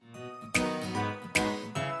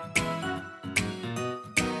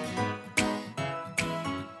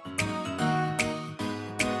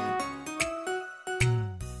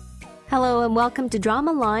Hello and welcome to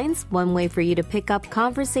Drama Lines, one way for you to pick up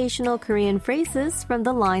conversational Korean phrases from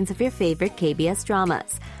the lines of your favorite KBS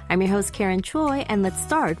dramas. I'm your host Karen Choi, and let's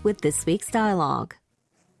start with this week's dialogue.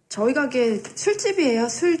 저희 가게 술집이에요.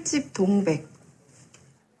 술집 동백.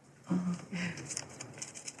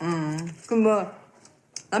 그럼 뭐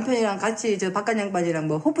남편이랑 같이 저 바깥 양반이랑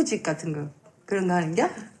뭐 호프집 같은 거 그런 거 하는 게?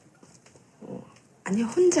 아니요,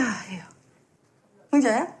 혼자 해요.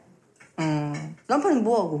 혼자야? 남편은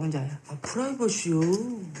뭐하고 혼자야? 프라이버시요.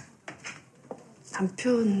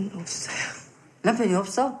 남편 없어요. 남편이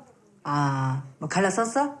없어? 뭐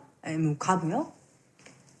갈라섰어? 아니면 과부요?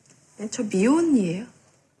 네, 저 미혼이에요.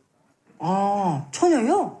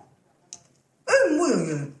 처녀요? 뭐야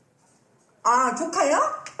이게?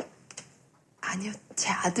 조카요? 아니요, 제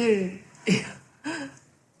아들이에요.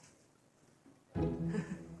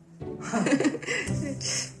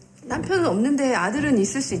 남편은 없는데 아들은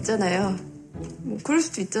있을 수 있잖아요. 그럴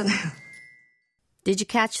수도 있잖아요. Did you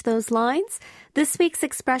catch those lines? This week's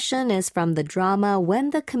expression is from the drama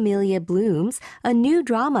When the Camellia Blooms, a new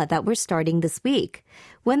drama that we're starting this week.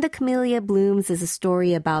 When the Camellia Blooms is a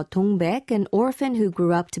story about Dongbek, an orphan who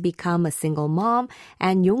grew up to become a single mom,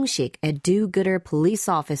 and Yongshik, a do-gooder police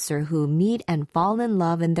officer who meet and fall in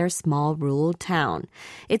love in their small rural town.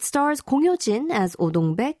 It stars Gong Hyo-jin as Oh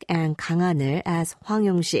Dongbek and Kang Han-il as Hwang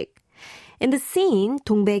Yong-shik. In the scene,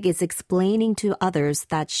 Dongbek is explaining to others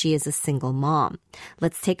that she is a single mom.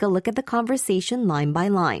 Let's take a look at the conversation line by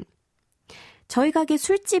line. 저희 가게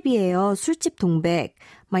술집이에요. 술집 동백.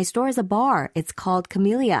 My store is a bar. It's called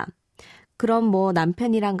Camellia. 그럼 뭐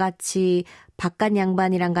남편이랑 같이 바깥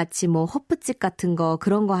양반이랑 같이 뭐 호프집 같은 거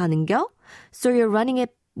그런 거 하는겨? So you're running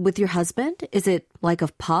it with your husband? Is it like a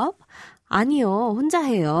pub? 아니요. 혼자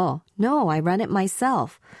해요. No, I run it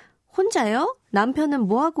myself. 혼자요? 남편은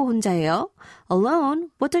뭐하고 혼자 해요? Alone?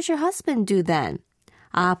 What does your husband do then?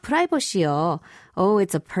 프라이버시요. Oh,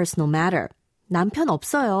 it's a personal matter. 남편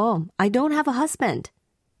없어요. I don't have a husband.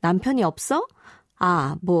 남편이 없어?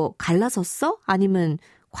 뭐 갈라섰어? 아니면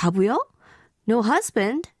과부요? No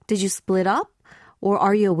husband? Did you split up? Or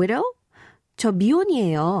are you a widow? 저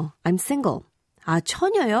미혼이에요. I'm single.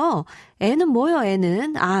 처녀요? 애는 뭐요,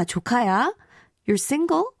 애는? 조카야? You're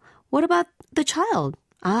single? What about the child?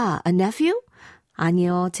 A nephew?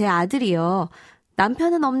 아니요, 제 아들이요.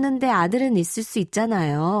 남편은 없는데 아들은 있을 수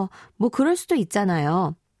있잖아요. 뭐 그럴 수도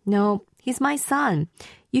있잖아요. No, he's my son.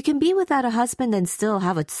 You can be without a husband and still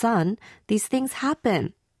have a son. These things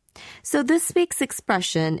happen. So this week's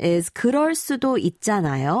expression is 그럴 수도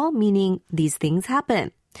있잖아요, meaning these things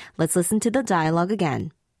happen. Let's listen to the dialogue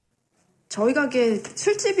again. 저희 가게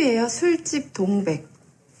술집이에요. 술집 동백.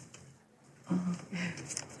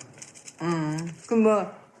 그럼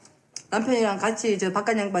뭐 남편이랑 같이 저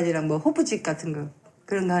바깥 양반이랑 뭐 호프집 같은 거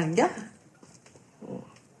그런 거 하는 게?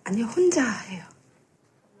 아니요, 혼자 해요.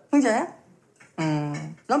 혼자야?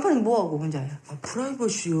 남편은 뭐하고 혼자야?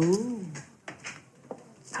 프라이버시요.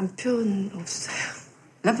 남편 없어요.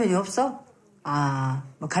 남편이 없어?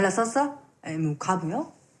 뭐 갈라섰어? 아니면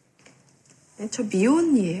과부요? 네, 저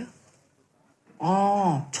미혼이에요.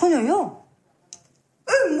 처녀요?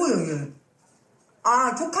 뭐야 이게?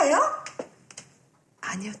 조카요?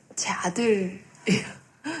 아니요, 제 아들이에요.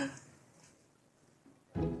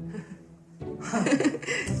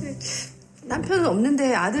 남편은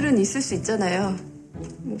없는데 아들은 있을 수 있잖아요.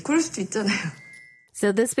 그럴 수도 있잖아요.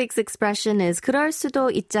 So this week's expression is 그럴 수도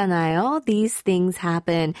있잖아요. These things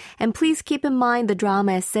happen. And please keep in mind the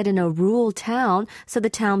drama is set in a rural town, so the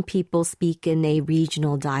town people speak in a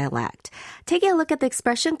regional dialect. Taking a look at the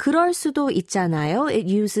expression 그럴 수도 있잖아요. It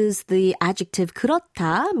uses the adjective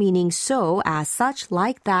그렇다, meaning so, as such,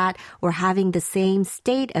 like that, or having the same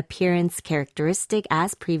state, appearance, characteristic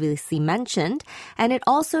as previously mentioned. And it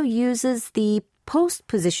also uses the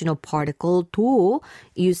postpositional particle 도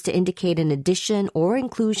used to indicate an addition or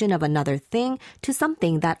inclusion of another thing to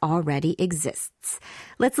something that already exists.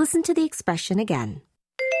 Let's listen to the expression again.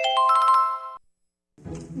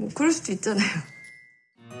 그럴 수도 있잖아요.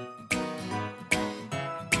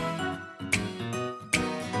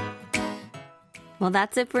 Well,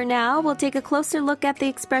 that's it for now. We'll take a closer look at the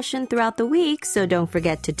expression throughout the week, so don't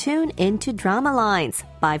forget to tune into Drama Lines.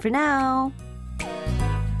 Bye for now.